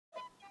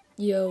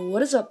Yo,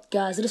 what is up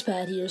guys, it is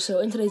Pat here. So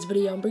in today's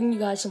video, I'm bringing you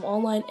guys some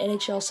online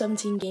NHL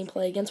 17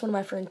 gameplay against one of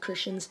my friend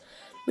Christians.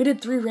 We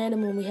did 3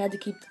 random and we had to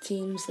keep the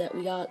teams that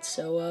we got,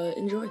 so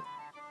enjoy.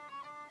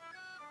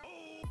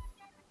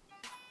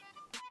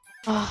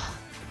 Oh,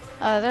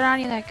 they're not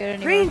even that good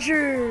anymore.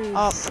 Rangers!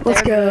 Oh,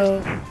 let's go.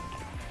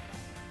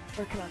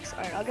 Or Canucks.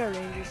 Alright, I'll go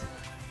Rangers.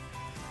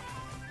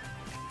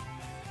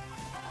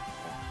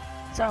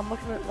 So I'm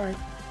looking at my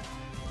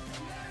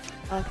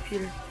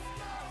computer.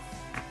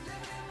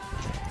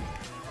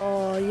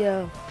 Oh,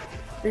 yo.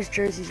 These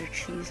jerseys are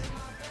cheese.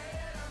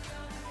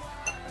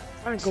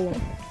 Not a good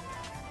one.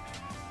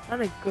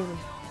 Not a good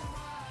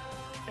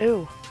one.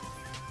 Ew.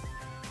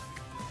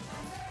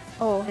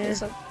 Oh, yeah.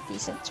 it's a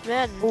decent.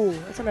 Man. Oh,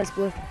 that's a nice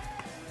blue.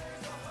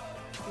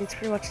 It's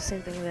pretty much the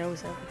same thing that I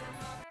always have.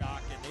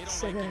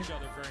 They don't like each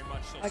other very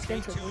much, so stay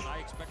tuned. I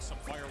expect some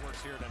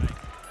fireworks here tonight.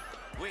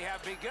 We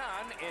have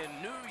begun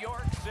in New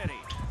York City.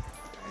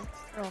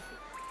 Let's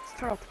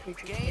turn off the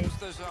Patriots game. Gains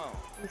the zone.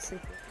 Let's see.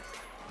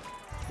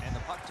 And the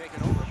puck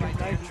taken over by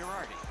Dan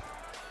Girardi.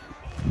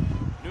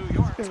 New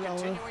York's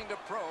continuing to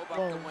probe up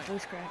the wing.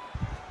 Voice crack.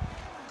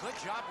 Good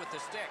job with the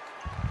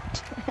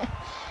stick.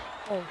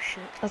 Oh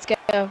shit. Let's go.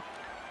 Oh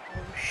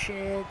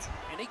shit.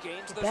 And he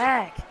gains the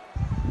Back.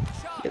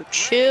 Yo,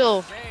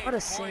 chill. What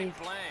a save.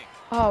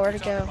 Oh, where'd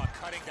it go?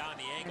 Cutting down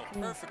the angle,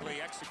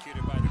 perfectly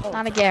executed by the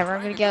Not again. We're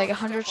gonna get like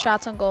 100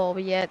 shots on goal,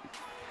 but yet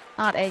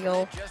not a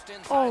goal.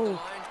 Oh.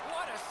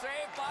 What a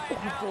save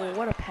by Oh,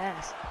 what a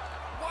pass.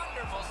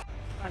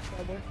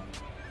 Wonderful.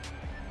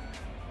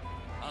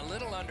 A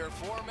little under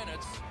 4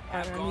 minutes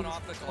have gone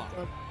off the clock.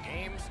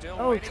 Game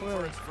still waiting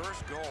for its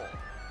first goal.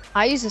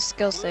 I use a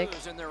skill stick.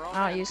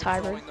 I don't use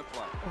hybrid.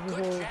 Good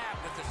jab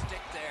with the stick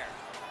there.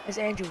 As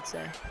Andrew would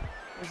say.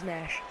 There's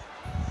Nash.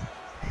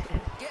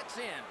 Gets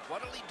in.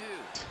 What'll he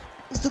do?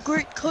 As the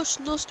great Cush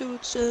Noster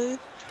would say,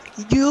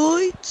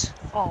 yoit.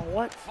 Oh,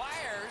 what? Fires.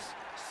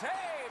 Saved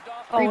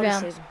off Oh, what a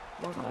Rebound. save.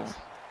 Marcos.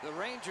 The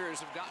Rangers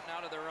have gotten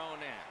out of their own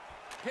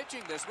end.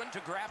 Pitching this one to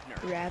Grabner.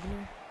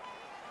 Grabner.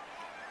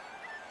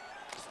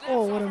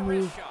 Oh, what a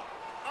move.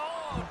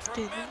 Oh,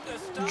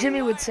 tremendous.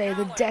 Jimmy would say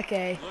the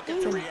decade from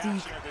deep. of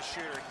the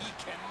shooter. He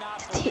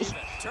cannot believe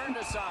it. Turned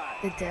aside.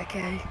 The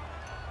decade.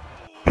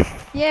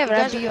 Yeah, but I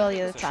guys beat you all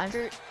the other time.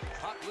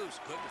 Puck loose.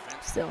 Good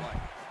defense. Still.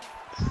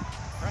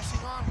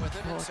 Pressing on with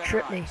it. Oh, in center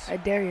trip me. ice. I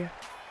dare you.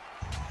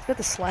 He's got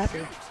the slapper.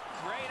 Great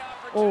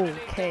Oh,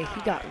 opportunity okay. to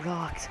He got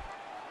rocked.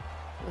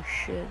 Oh,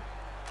 shit.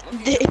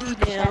 Diddy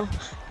now.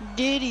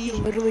 Diddy. He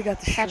literally got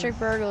the Patrick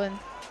Berglund.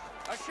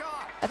 A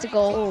shot. That's a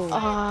goal. Oh.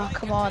 Ah,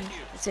 come on.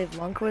 Save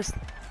Lundqvist.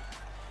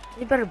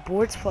 Need better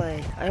boards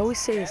play. I always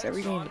say this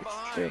every game, but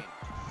it's true.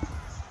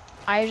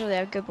 I usually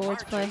have good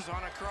boards play. Marches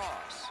on a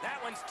cross. That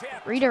one's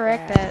tipped.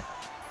 Redirect Yeah. that.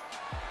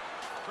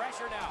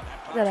 Pressure now.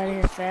 Get that out of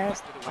here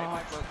fast.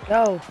 Oh,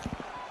 go.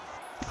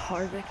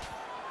 Harvick.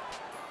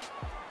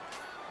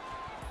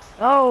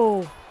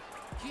 Oh,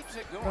 Keeps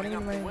it running going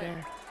up him the right wing.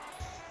 there.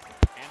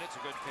 And it's a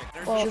good pick.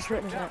 There's Well, Just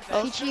written it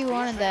out. Peachy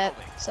wanted that,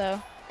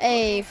 so.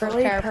 Hey, first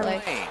Early power penalty.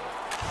 play.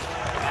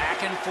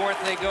 Back and forth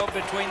they go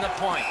between the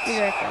points.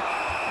 Redirect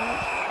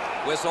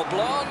that. Whistle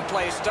blown,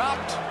 play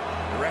stopped.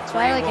 The So referee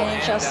I like will NHL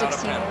hand out a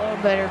 16 a penalty.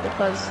 little better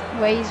because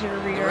way easier to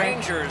The redirect.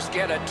 Rangers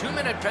get a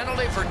 2-minute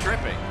penalty for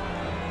tripping.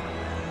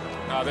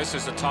 Now this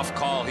is a tough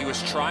call. He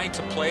was trying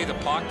to play the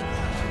puck,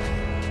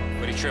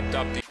 but he tripped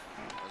up the...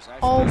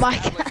 Oh my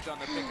Established on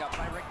the pickup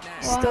by Rick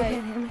Nash. Why? Still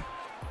can't hear me.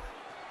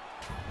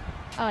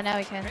 Oh, now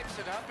we can. Picks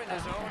it up in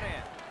his own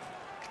end.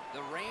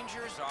 The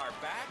Rangers are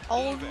back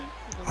Oh. even.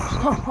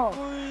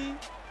 Oh,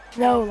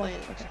 no, like,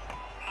 okay.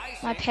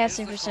 My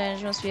passing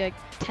percentage must be like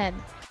 10.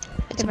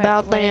 It's In my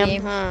about play damn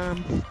game.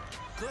 time.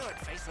 Good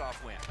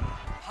face-off win.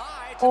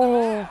 High to the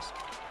Oh, mask.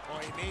 Oh,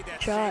 he made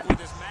that shot. save with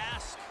his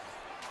mask.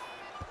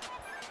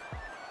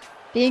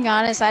 Being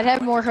honest, I'd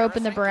have more hope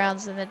in the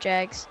Browns than the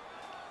Jags.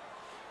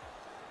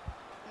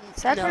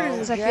 Sad No. part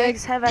is the I feel like-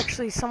 Jags have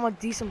actually somewhat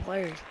decent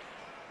players.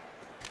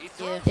 He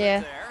throws it Yeah.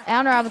 there.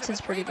 Allen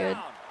Robinson's pretty good.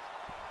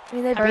 I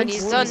mean, they've I mean, been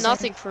He's good. done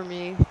nothing for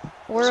me.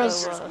 Bortles,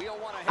 So, Wheel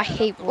one I ahead.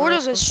 hate Bortles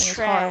Bortles. is He's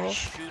horrible.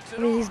 trash. Shoots I it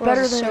mean, he's over.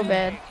 better Bortles is than so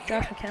bad.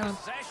 Josh McCown.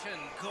 Possession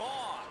gone.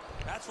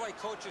 That's why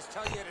coaches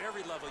tell you at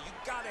every level, you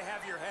gotta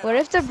have your head What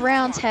up. if the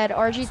Browns had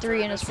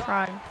RG3 in his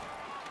prime?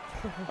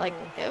 Like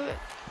It,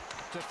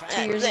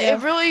 2 years it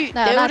ago? really,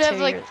 No, they not would 2 have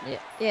like, years.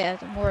 Yeah,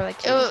 more like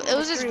 2 it, years. it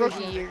was his 3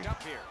 rookie years. year.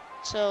 Up here.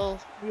 So,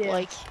 Yeah.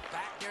 like,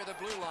 Back near the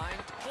blue line.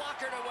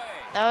 Blockered away.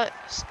 that,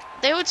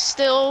 they would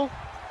still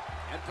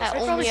And That They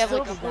only probably have,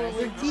 like, still a do, but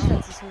their one.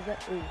 defense is so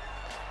that. Ooh. Look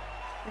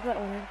at that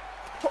one in.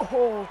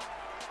 Oh,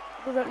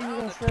 look at that. You're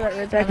gonna throw that right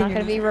I'm back not in.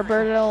 gonna be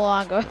Roberto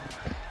Longo.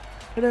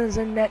 Put it in his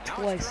own net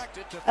twice.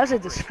 That was a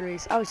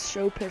disgrace. I was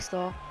so pissed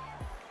off.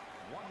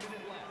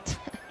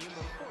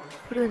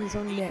 Put it in his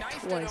own he net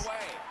knifed it twice. away.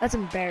 That's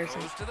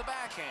embarrassing. Goes to the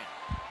backhand.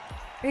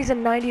 He's a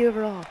 90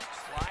 overall.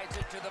 Slides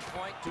it to the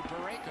point to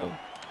Pareko.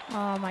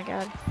 Oh my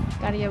god.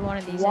 Gotta get one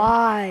of these.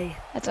 Why?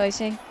 That's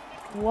icing.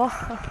 Why?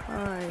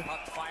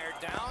 Puck fired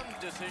down.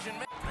 Decision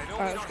made.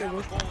 Alright, let's go, have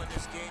boys. a goal in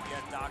this game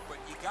yet, Doc, but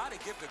you got to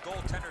give the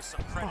goaltender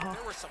some credit.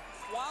 There were some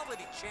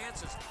quality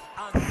chances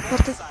on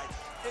both sides,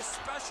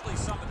 especially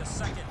some of the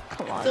second.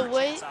 The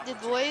way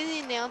the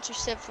announcer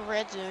said for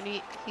red zone,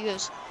 he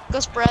goes,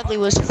 Gus Bradley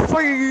was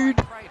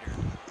fired.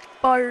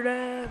 Fired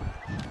him.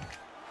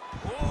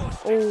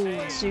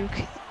 Oh, Zook.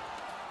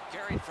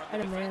 Carried from the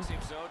Atta man.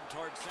 defensive zone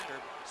toward center.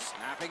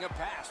 Snapping a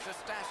pass to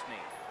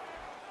Stastny.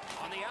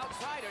 On the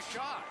outside, a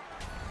shot.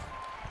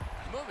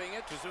 Moving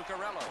it to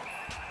Zuccarello.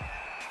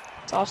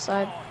 It's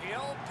offside. Oh,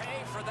 he'll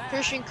pay for that.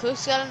 Christian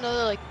Cook's got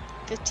another like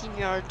 15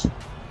 yards.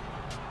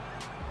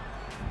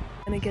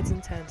 and it gets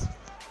intense.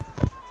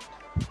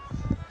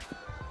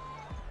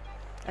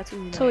 That's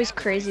when you It's know. always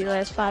crazy the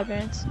last 5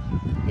 minutes.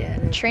 Yeah,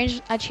 it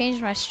is. I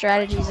changed my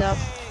strategies up.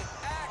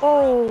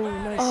 Oh,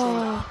 nice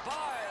Oh,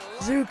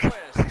 save. Zook.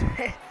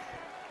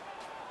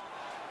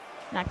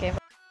 not gave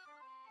up.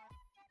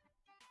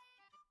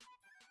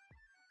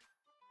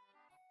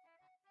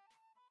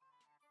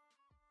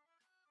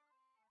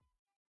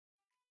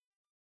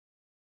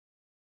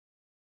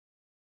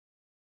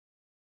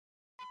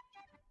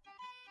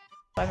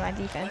 By my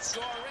defense.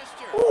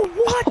 Oh,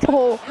 what?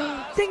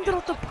 Oh, Dinged it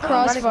off the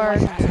crossbar.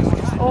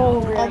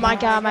 Oh my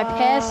god, my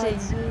passing.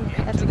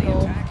 That's a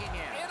goal.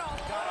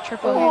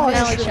 Triple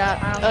penalty shot.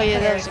 Oh yeah,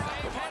 that was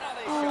a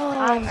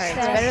Alright, it's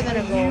better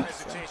than a goal.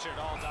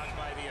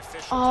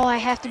 Oh, I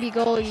have to be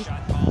goalie.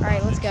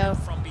 Alright, let's go.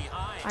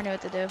 I know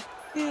what to do.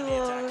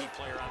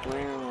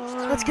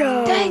 Let's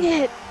go. Dang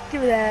it!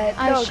 Give me that.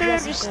 I No, should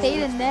have aggressive just goal.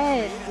 stayed in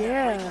net.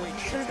 Yeah, you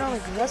should have gone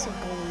aggressive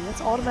goalie.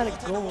 That's automatic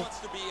goal.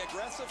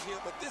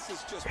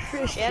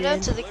 shout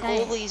out to the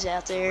Hey. goalies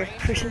out there.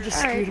 Christian just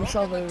screwed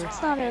himself over.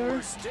 It's not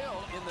over.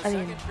 I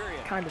mean,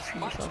 kind of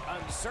screwed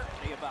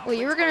himself. Well,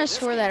 you were gonna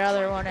score that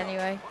other one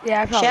anyway.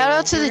 Yeah, I probably Shout will.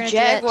 out to You're the gonna do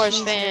that Jaguars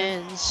cheese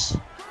fans.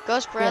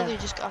 Gus Bradley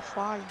just got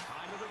fired.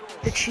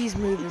 The cheese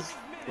move is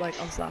like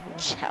unstoppable.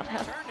 Shout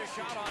out.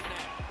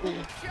 Ooh,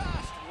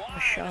 a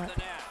shot.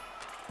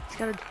 He's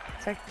got a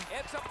second.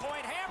 It's a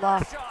point hammer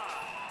Loft. shot.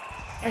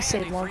 I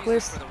saved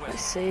Longquist. I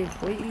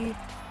saved Lee.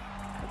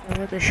 I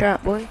got the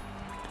shot, boy.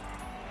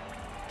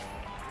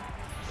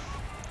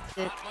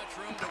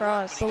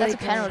 Cross. The That's a late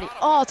penalty.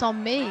 Oh, it's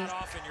on me.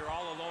 Off and you're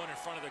all alone in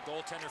front of the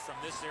goaltender from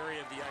this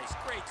area of the ice.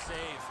 Great save.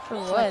 For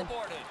Well what?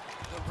 aborted.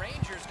 The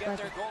Rangers get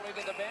their goalie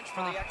to the bench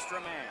for the extra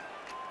man.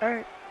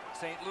 Alright.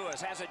 St. Louis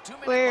has a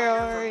 2-minute Where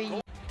marker are for you?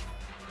 goal.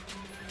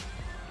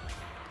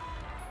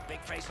 Big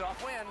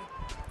face-off win.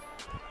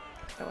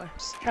 That way.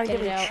 Try to Get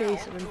give it it a out.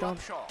 chase and then To dump.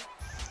 Upshaw.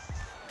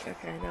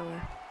 Okay, that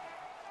way.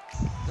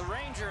 The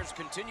Rangers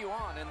continue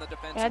on in the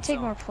defensive I gotta take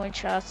zone. more point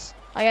shots.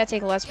 I gotta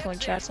take less point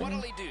Gets shots. in. I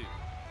What'll mean, he do?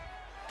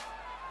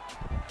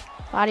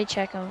 body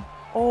check him.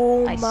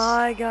 Oh Nice.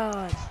 my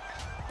god.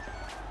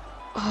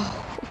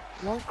 Oh,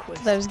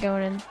 Longquist. that was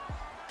going in. Led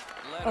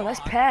Oh, nice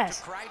on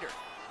pass. to Kreider.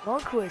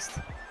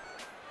 Longquist.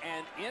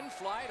 And in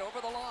flight over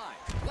the line.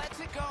 Lets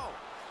it go.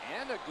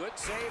 And a good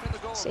save in the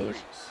goal Save.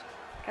 crease.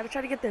 Gotta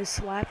try to get those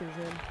slappers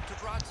in. To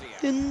Grazier.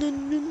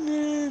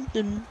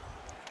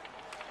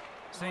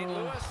 St.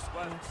 Louis was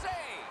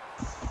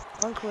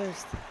saved.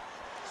 Longquist.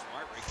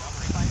 Smart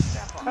recovery by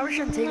Stepan. Probably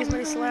shouldn't take as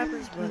many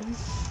slappers, but can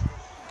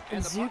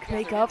And the Zook puck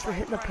make gathered up in for by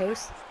hitting the Kreider.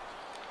 post?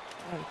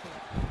 Oh, he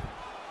can't.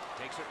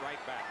 Takes it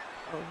right back.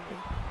 Oh,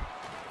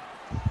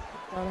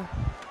 Donna.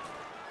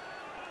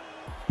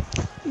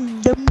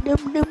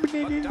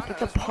 McDonough Get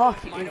the has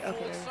puck, might you have idiot.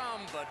 fooled Okay.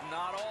 some, but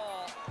not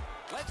all.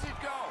 Lets it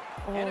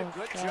go. And a Oh,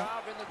 good God.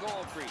 job in the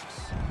goal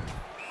crease.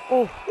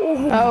 Oh,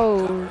 oh,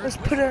 Oh, let's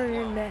put it on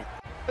your net.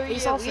 Oh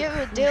He's yeah, also we have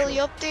a crucial. daily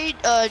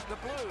update. The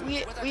Blues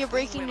We with a have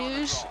breaking clean win on the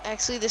news. draw.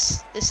 Actually,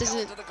 this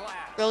isn't To the glass.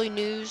 really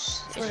news.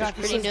 So It's we just got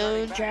pretty this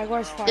known.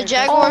 Jaguars fired. The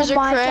Jaguars Oh are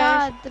my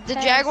trash. God, The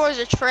pass. Jaguars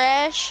are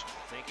trash.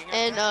 Thinking of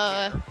And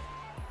that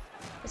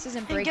this isn't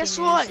And breaking guess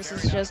news. what? This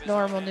is just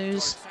normal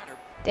news. center.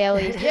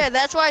 Daily. yeah,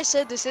 that's why I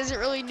said this isn't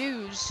really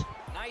news.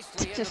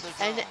 Nicely into the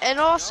zone. And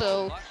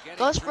also, No luck getting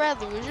Gus through.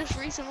 Bradley was just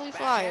recently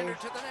Backhander fired.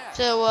 to the net.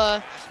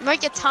 So you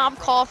might get Tom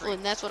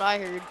Coughlin. That's what I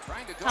heard.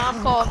 Trying to go Tom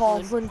for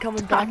Coughlin. Coughlin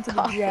coming back to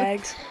the Coughlin.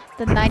 Jags.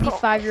 The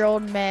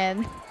 95-year-old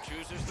man.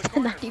 chooses the The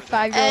corner for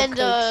that.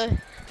 95-year-old coach.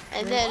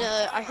 And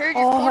then I heard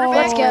your Oh, quarterback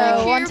Let's back go.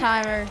 here, One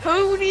timer.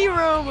 Tony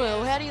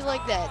Romo. How do you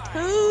like that?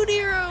 Tony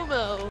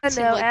Romo. No, Seems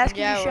like the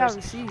asking you shall Jaguars.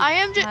 receive. I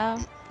am just. Wow.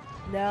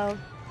 No,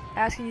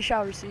 asking you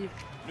shall receive.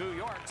 New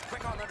York's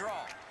quick on the draw.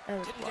 Oh,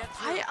 Didn't get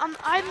through.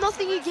 I'm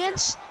nothing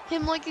against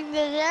him liking the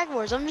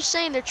Jaguars. I'm just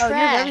saying they're oh, you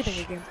have trash.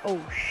 everything against. Oh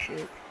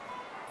shit.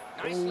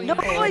 Nicely No,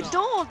 into the I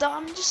zone.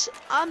 don't.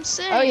 I'm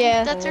saying Oh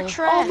yeah. that they're Oh.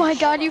 trash. Oh my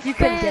God, you You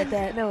couldn't fan. get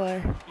that. No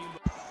way.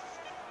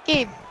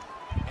 Gabe,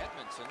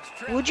 Edmondson's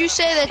tripped would you up.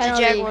 say that the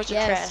Penalty, Jaguars are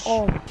yes. trash?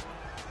 Oh,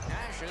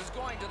 Nash is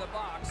going to the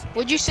box.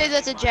 Would you say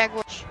that the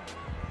Jaguars?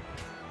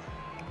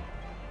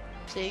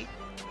 See,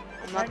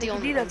 I'm not the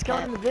only one. that's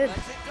going in the bid.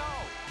 Lets it go.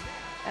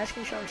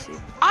 Asking you shall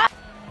receive.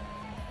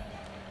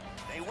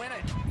 They win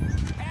it.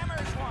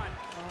 Hammers one.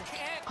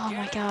 Can't Oh get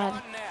my it God.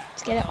 on net.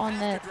 Let's get it on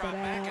Have net. to drop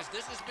Get back out. as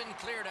this has been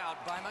cleared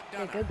out by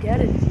Yeah, McDonough. go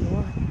get it if you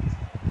want.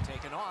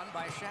 Taken on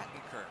by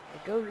Shattenkirk.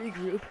 Yeah, go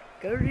regroup.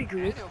 Go to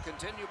regroup. And he'll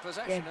continue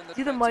possession in the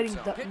Do the defensive Mighty,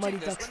 zone. Mighty Pitching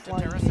this Ducks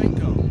one to flying.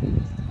 Tarasenko.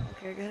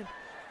 Okay, good.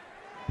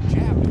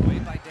 Jabbed away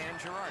by Dan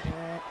Girardi.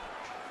 Yeah.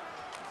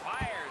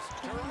 Fires.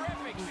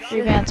 Terrific shot.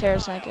 Rebound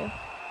Tarasenko.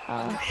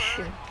 Oh,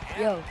 shit.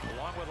 Yo. Along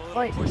with a little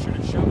Fight. pushing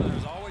and shoving,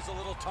 there's always a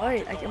little talk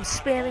Alright, to I'm go on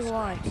spamming both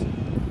lines. sides.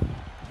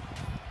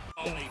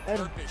 Oh, a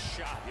purpose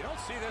shot. You don't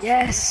see this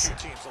Yes. from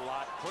these two teams a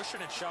lot.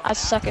 Pushing and shoving I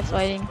suck at after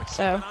fighting, but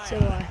so. keep an eye So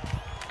on do it.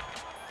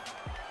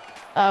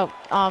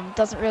 I.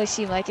 Doesn't really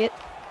seem like it.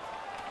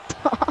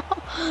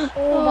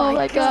 Oh,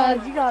 my god.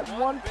 God. You got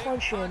one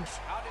punch in.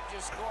 How did you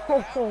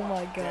score? Oh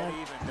my god. Dead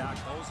even, Doc.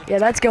 Those are Yeah,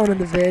 that's going in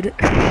the vid.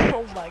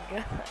 Oh my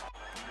god.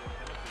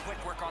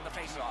 Quick work on the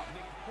faceoff.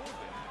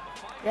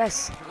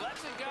 Yes.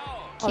 Let's it go.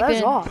 Oh, Keep that's it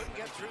in. off. Couldn't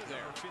get through there.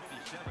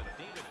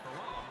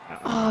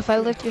 Oh, if I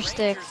lift your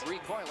stick. Rangers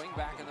recoiling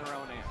back in their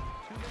own end.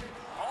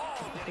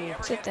 Oh, did he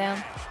ever Sit get down.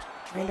 mashed?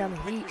 Rain down the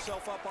Pick heat.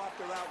 yourself up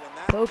after that one.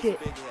 That Poke was a it.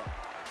 big hit.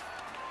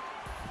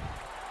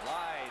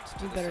 Slides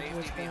to You the better safety do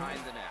what's behind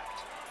going the net.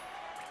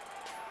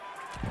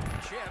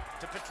 Chip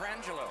to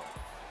Petrangelo.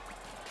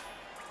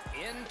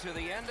 Into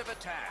the end of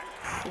attack.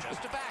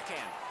 Just a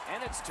backhand.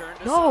 And it's turned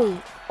to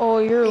No. Oh,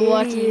 you're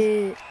lucky.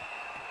 Idiot.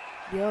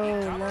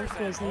 Yo,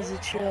 Lundqvist needs to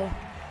chill.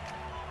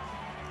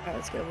 Alright,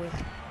 let's go with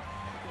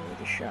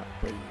a shot,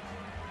 please.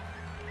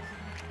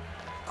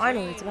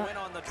 Finally, it's about Win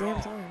on the damn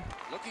draw. time.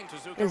 Looking to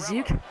Yo, Zuccarello.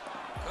 Zeke. Good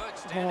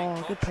standing Oh,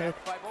 poke good check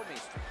poke. by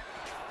Bouwmeester.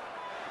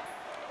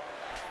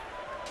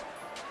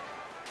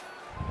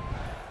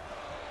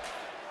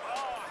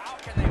 Oh, how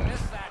can they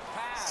miss that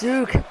pass?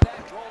 Zook. Give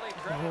that goalie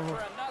credit Oh.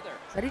 for another.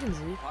 Is that even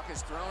Zeke? Puck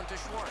is thrown to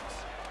Schwartz.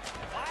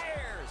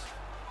 Fires.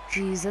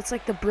 Jeez, that's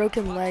like the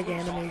broken Puck leg moves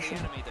off the animation.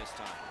 enemy this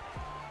time.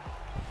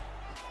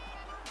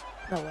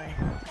 No way.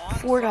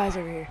 4 guys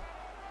over here.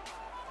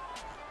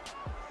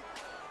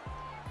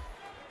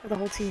 For the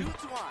whole team.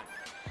 Shoots one.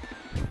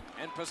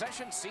 And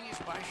possession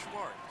seized by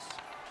Schwartz.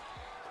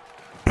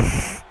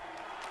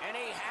 And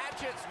he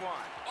hatchets one.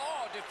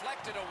 Oh,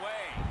 deflected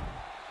away.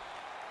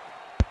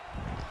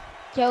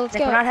 Yo, let's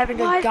Nick, go. we're not having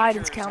a What?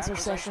 guidance Rangers have counselor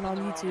possession session of on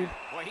their own YouTube. end.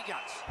 Well, he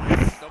got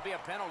stuffed. There'll be a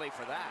penalty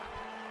for that.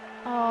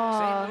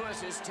 Oh, St.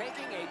 Louis is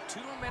taking a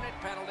 2-minute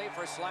penalty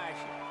for slashing.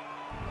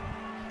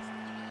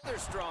 Another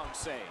strong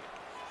save.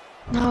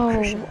 no,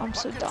 Christian. I'm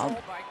so Puck dumb.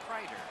 controlled by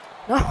Kreider.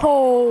 No!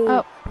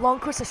 Oh.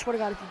 Lundqvist, I swear to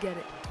God, if you get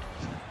it.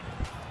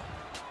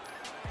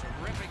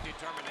 Terrific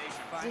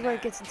determination by This is where it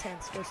Nash. gets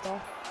intense, first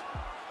off.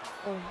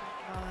 Oh,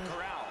 God.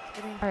 Corral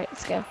Kidding. All right,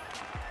 let's go.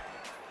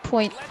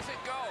 Point, lets it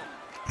go.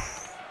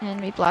 and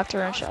we blocked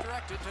our own Cross shot.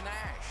 directed to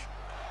Nash.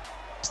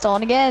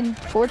 Stolen again.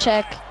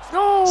 Forecheck.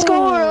 No!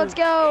 Score! Let's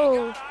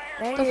go.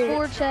 Dang The it.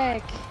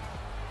 forecheck.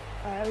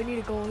 Alright, we need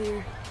a goal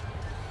here.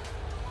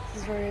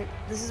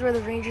 This is where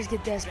the Rangers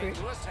get desperate.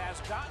 St. Louis has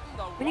gotten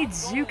the We need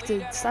one-goal Zook to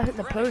lead at stop a hitting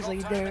the post like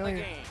he critical did time in the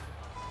earlier. game.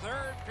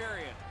 Third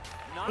period.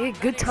 Not He had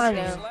good many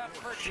timing. seconds left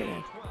for Shit. G.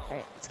 All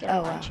right, let's get Oh,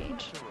 our wow. line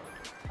change.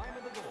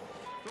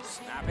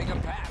 Snapping a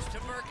pass to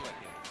Berkeley.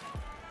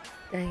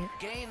 Dang it.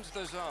 Gains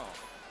the zone.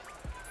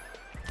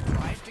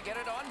 Tries to get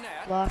it on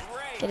net. Bluff.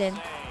 Great Get in.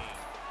 save.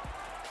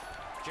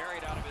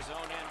 Carried out of his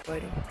own end.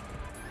 Waiting.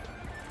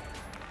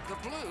 The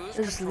Blues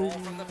They're just control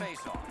losing. from the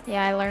faceoff.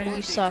 Yeah, I learned you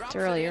Lindsay sucked drops it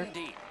earlier. in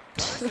deep.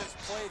 This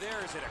play there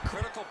is at a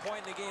critical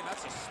point in the game.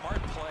 That's a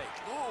smart play.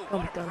 Ooh, Oh,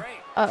 what a done. break.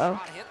 Uh-oh.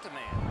 Shot hit the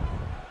man.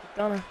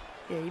 Donna.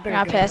 Yeah, you better You're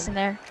not go passing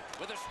then. there.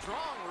 With a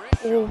strong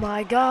wrist Oh shot.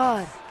 my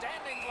God.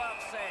 Standing glove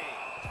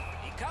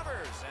save. He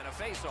covers and a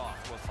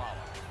face-off will follow.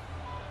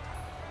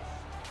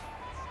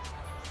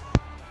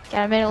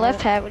 Got a minute left,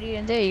 Pat. What are you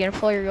gonna do? You gonna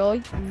pull your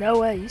goalie? No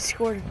way. You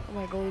scored on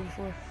my goalie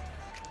before.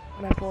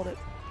 When I pulled it.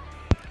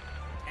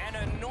 An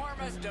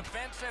enormous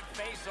defensive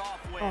face-off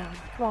win. Oh,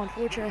 come on,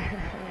 forecheck.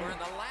 We're in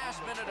the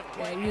last minute of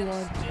play Yeah, you and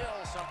won.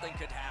 still something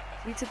could happen.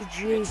 We took a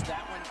G. Pitch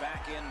that one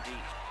back in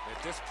deep.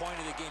 At this point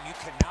in the game, you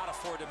cannot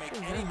afford to make Oh,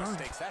 any never mind.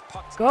 mistakes. That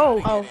puck's Go.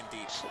 gotta Oh. get in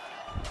deep.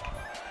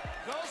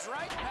 Goes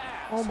right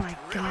past. Oh my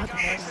God, the Really shot.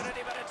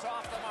 opportunity, but it's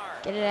off the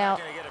mark. Get it out.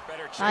 Gonna get a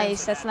better chance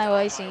Nice. than That's that not down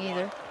icing by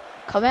either. one.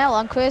 Come out,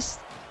 Lundqvist.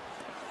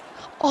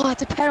 Oh,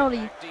 that's a penalty.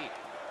 Back deep.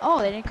 Oh,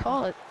 they didn't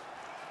call it.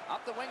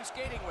 Up the wing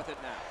skating with it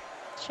now.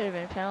 Should have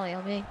been a penalty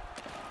on me.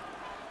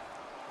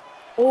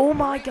 Oh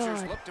my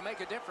Rangers God. look to make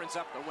a difference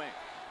up the wing.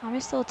 I'm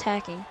still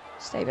attacking.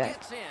 Stay back.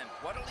 Gets in.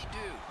 What'll he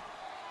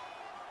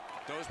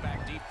do? Goes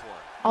back deep for it.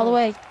 All the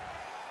way.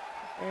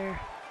 There.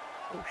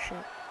 Oh shit.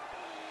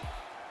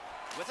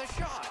 With a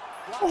shot.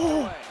 Blocked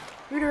Oh. away.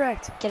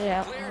 Redirect. Get it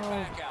out. Cleared Oh.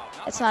 back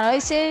out. It's much not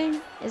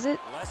icing, is it?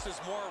 Less is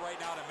more right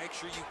now to make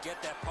sure you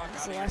get that puck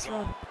This is out the of your last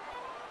zone.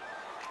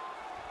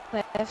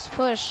 one. Let's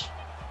push.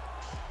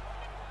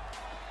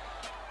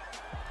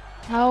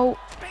 No.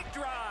 Big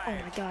Oh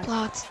drive. my God.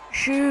 Blocked.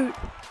 Shoot.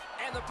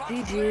 And the puck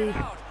GG. cleared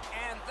out.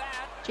 And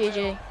that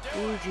GG.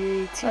 will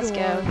do it. GG. 2-1. Let's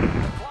go. The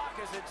clock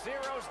is at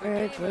zeros. The All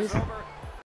right, game is boys. over.